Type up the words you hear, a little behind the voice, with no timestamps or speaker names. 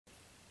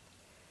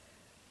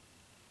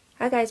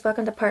Hi guys,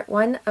 welcome to part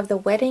 1 of the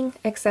wedding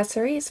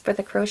accessories for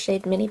the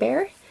crocheted mini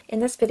bear. In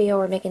this video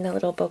we're making a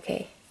little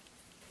bouquet.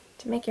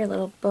 To make your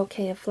little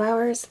bouquet of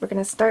flowers, we're going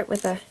to start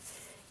with a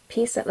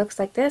piece that looks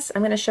like this.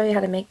 I'm going to show you how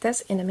to make this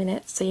in a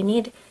minute. So you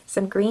need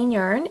some green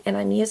yarn, and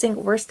I'm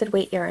using worsted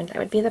weight yarn. That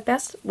would be the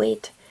best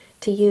weight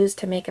to use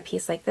to make a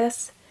piece like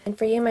this. And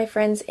for you, my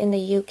friends in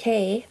the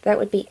UK, that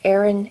would be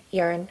Aran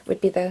yarn,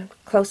 would be the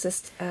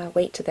closest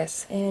weight to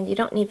this. And you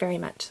don't need very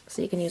much.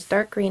 So you can use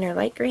dark green or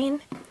light green.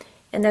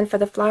 And then for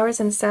the flowers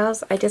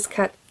themselves, I just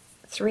cut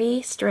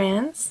 3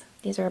 strands.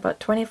 These are about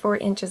 24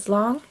 inches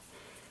long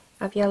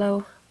of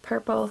yellow,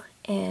 purple,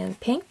 and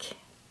pink.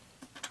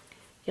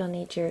 You'll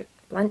need your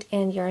blunt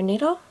end yarn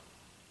needle,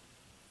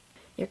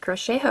 your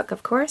crochet hook,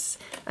 of course.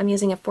 I'm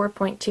using a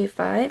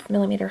 4.25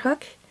 millimeter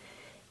hook,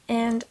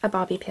 and a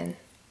bobby pin.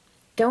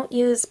 Don't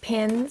use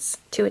pins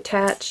to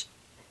attach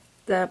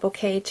the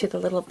bouquet to the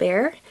little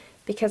bear,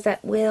 because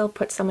that will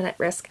put someone at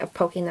risk of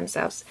poking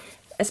themselves,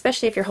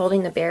 especially if you're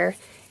holding the bear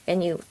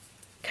and you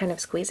kind of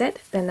squeeze it,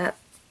 then that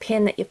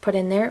pin that you put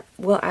in there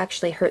will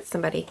actually hurt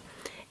somebody.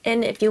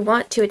 And if you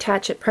want to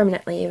attach it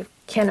permanently, you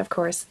can, of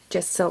course,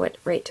 just sew it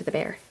right to the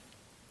bear.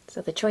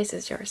 So the choice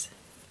is yours.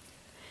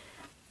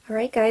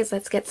 Alright guys,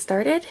 let's get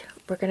started.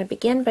 We're going to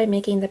begin by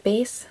making the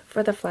base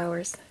for the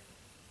flowers.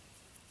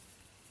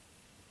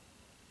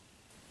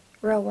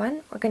 Row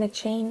 1, we're going to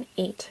chain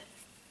 8.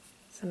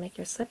 So make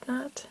your slip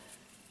knot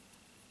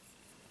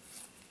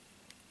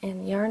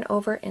and yarn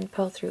over and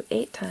pull through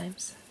 8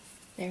 times.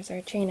 There's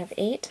our chain of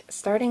 8,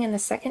 starting in the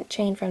second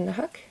chain from the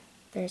hook.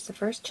 There's the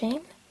first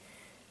chain.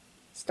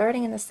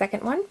 Starting in the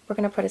second one, we're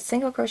going to put a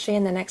single crochet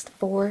in the next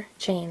 4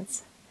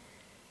 chains.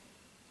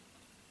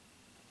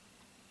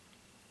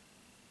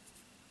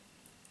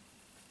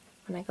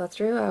 When I go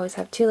through, I always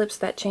have 2 loops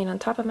of that chain on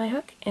top of my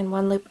hook and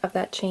 1 loop of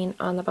that chain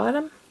on the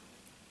bottom.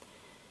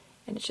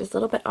 And it's just a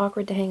little bit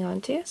awkward to hang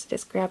on to, so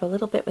just grab a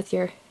little bit with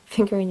your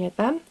finger and your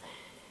thumb,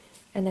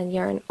 and then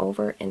yarn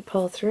over and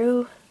pull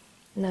through.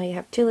 Now you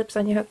have 2 loops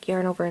on your hook,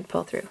 yarn over and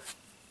pull through.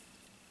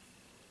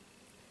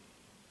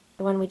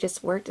 The one we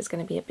just worked is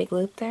going to be a big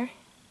loop there,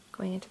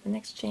 going into the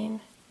next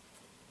chain.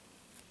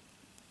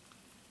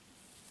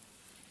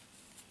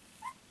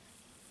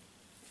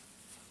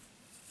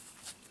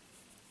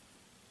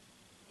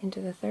 Into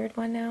the third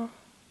one now.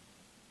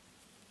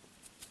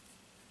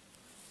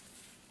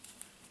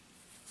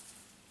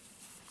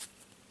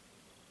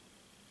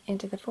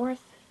 Into the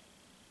fourth.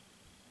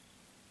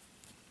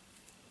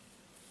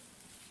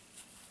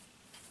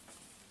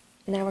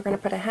 Now we're going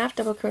to put a half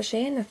double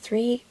crochet in the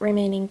 3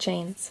 remaining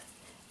chains.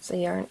 So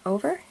yarn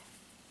over,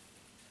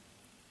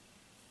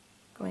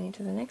 going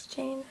into the next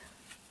chain,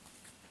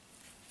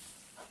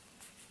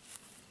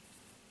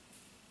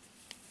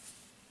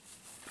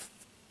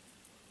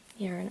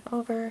 yarn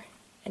over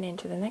and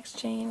into the next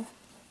chain,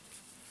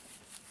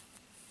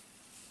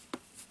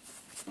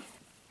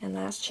 and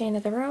last chain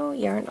of the row,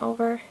 yarn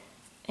over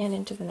and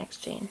into the next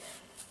chain.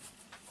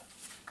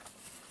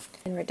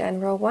 And we're done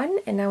row 1,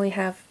 and now we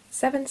have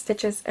 7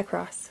 stitches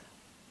across.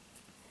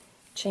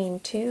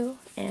 Chain 2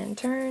 and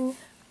turn.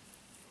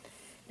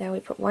 Now we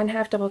put 1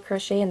 half double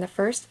crochet in the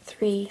first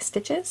 3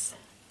 stitches,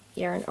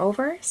 yarn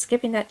over,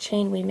 skipping that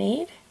chain we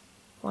made,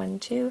 1,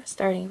 2,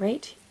 starting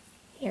right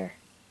here.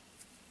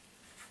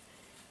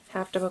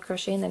 Half double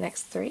crochet in the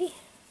next 3.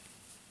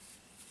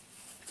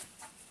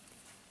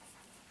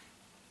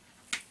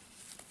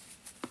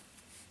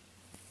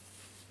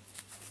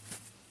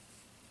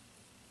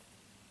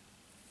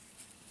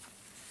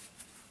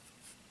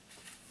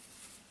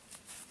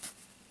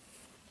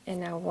 And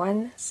now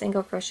 1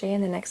 single crochet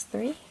in the next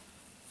 3.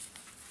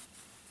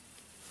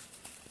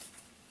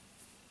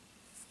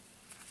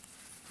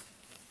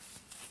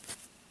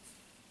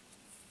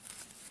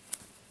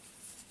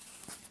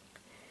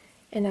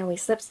 And now we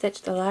slip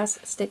stitch the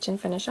last stitch and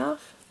finish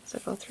off. So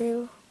go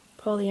through,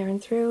 pull the yarn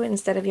through, and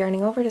instead of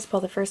yarning over, just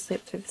pull the first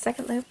loop through the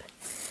second loop,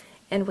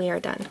 and we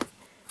are done.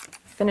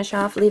 Finish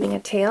off leaving a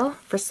tail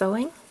for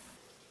sewing.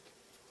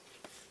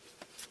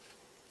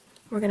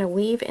 We're going to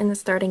weave in the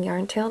starting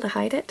yarn tail to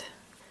hide it.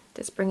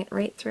 Just bring it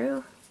right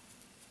through.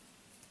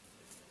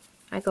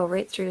 I go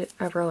right through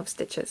a row of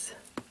stitches.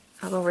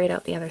 I'll go right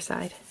out the other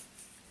side.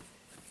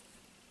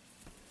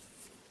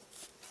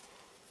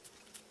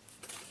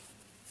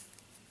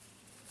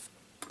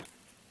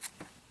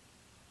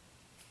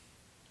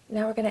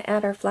 Now we're going to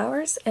add our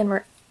flowers, and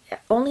we're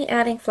only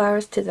adding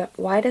flowers to the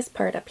widest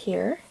part up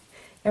here,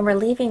 and we're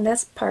leaving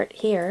this part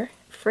here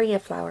free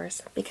of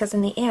flowers, because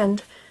in the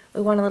end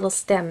we want a little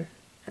stem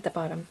at the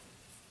bottom.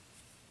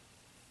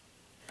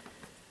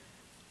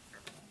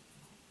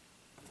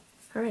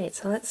 Alright,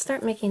 so let's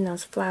start making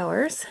those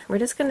flowers. We're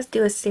just going to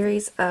do a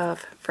series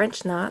of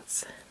French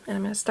knots, and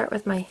I'm going to start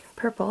with my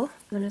purple.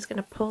 I'm just going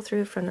to pull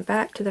through from the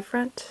back to the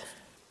front.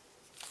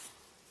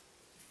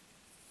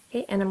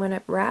 Okay, and I'm going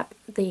to wrap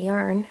the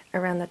yarn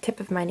around the tip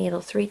of my needle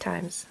 3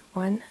 times.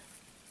 1,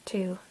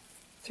 2,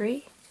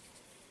 3,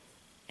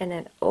 and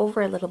then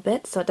over a little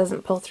bit so it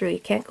doesn't pull through. You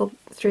can't go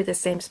through the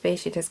same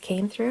space you just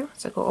came through,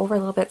 so go over a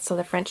little bit so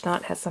the French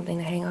knot has something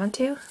to hang on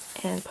to,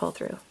 and pull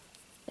through.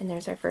 And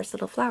there's our first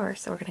little flower.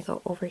 So we're going to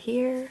go over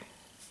here,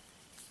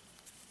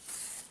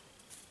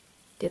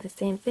 do the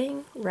same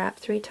thing, wrap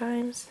 3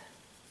 times.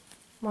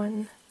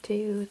 1,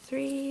 2,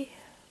 3.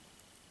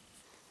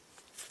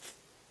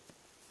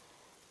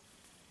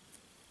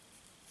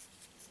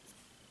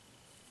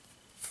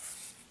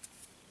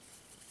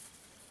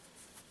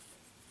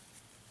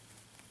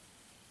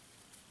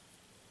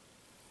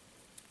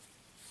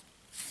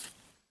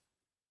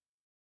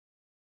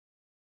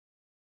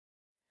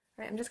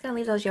 Alright, I'm just going to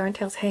leave those yarn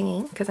tails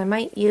hanging because I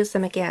might use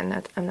them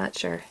again. I'm not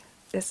sure.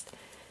 Just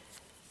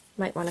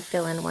might want to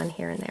fill in one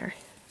here and there.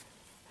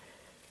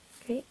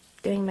 Okay,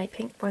 doing my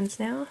pink ones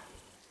now.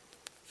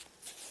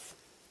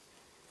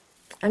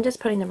 I'm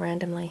just putting them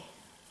randomly.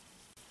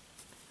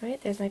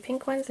 Alright, there's my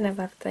pink ones, and I've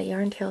left the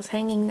yarn tails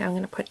hanging. Now I'm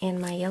going to put in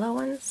my yellow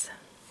ones.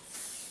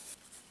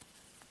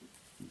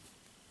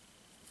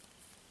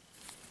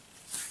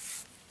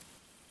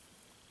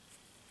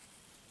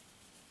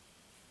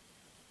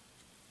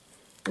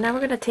 Now we're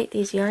going to take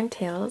these yarn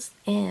tails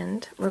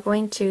and we're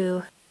going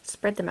to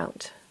spread them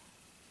out.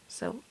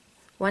 So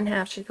one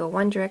half should go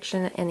one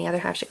direction and the other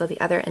half should go the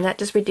other, and that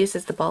just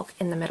reduces the bulk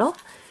in the middle.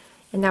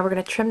 And now we're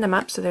going to trim them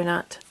up so they're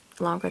not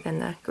longer than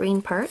the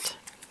green part.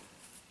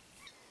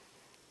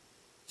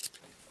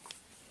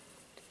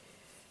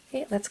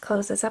 Okay, let's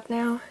close this up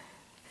now.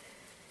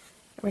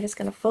 We're just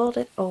going to fold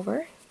it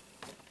over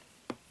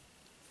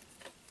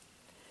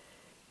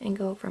and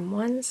go from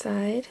one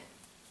side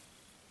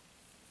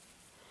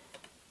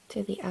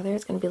to the other.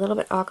 It's going to be a little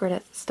bit awkward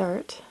at the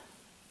start.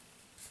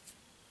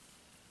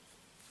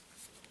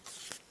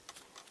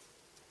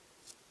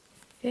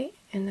 Okay,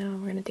 and now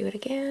we're going to do it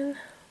again.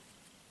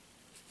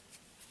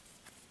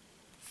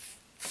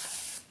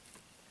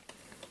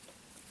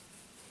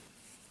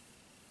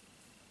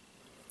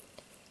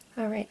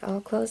 Alright, all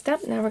closed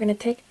up. Now we're going to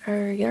take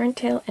our yarn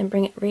tail and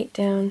bring it right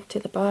down to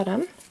the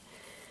bottom.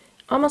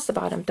 Almost the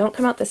bottom. Don't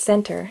come out the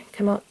center.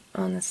 Come out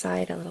on the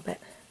side a little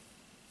bit.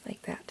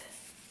 Like that.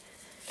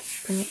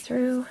 Bring it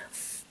through.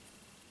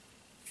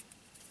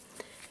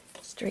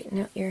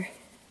 Straighten out your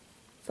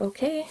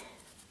bouquet.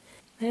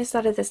 I just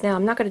thought of this now.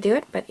 I'm not going to do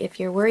it, but if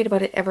you're worried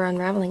about it ever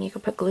unraveling, you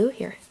could put glue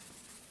here.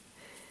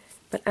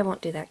 But I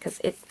won't do that because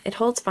it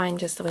holds fine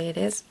just the way it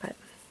is, but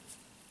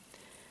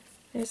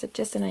there's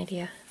just an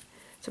idea.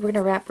 So we're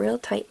going to wrap real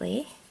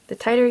tightly. The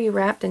tighter you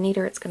wrap, the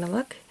neater it's going to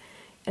look.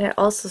 And it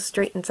also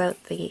straightens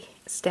out the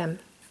stem.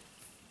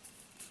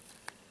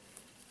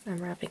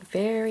 I'm wrapping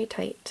very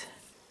tight.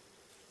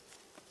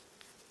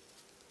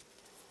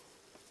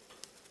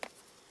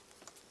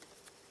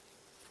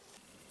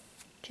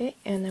 Okay,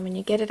 and then when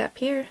you get it up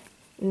here,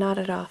 knot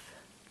it off.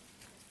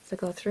 So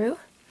go through.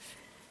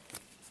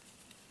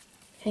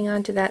 Hang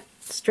on to that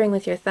string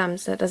with your thumb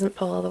so it doesn't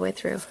pull all the way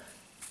through.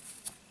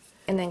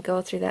 And then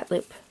go through that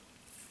loop.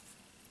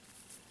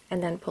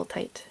 And then pull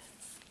tight.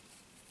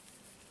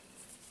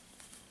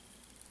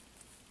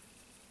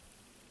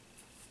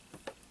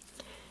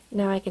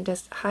 Now I can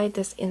just hide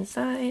this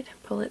inside,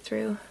 pull it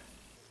through,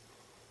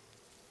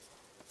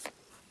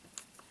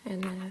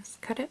 and then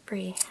just cut it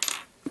free.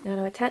 Now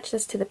to attach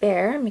this to the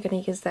bear, I'm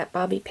going to use that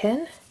bobby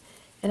pin,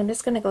 and I'm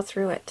just going to go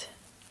through it,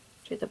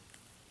 through the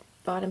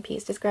bottom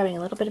piece, just grabbing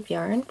a little bit of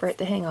yarn for it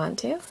to hang on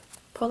to,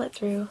 pull it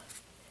through,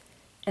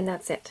 and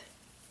that's it.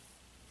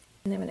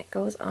 And then when it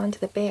goes onto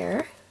the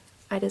bear,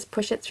 I just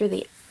push it through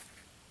the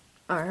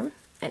arm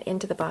and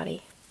into the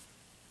body.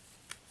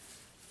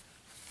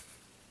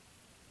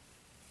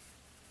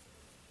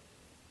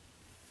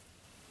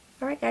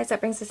 Alright guys, that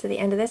brings us to the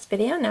end of this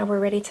video. Now we're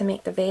ready to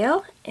make the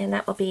veil, and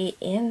that will be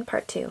in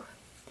part 2.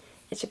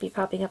 It should be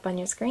popping up on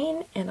your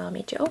screen, and I'll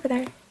meet you over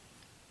there.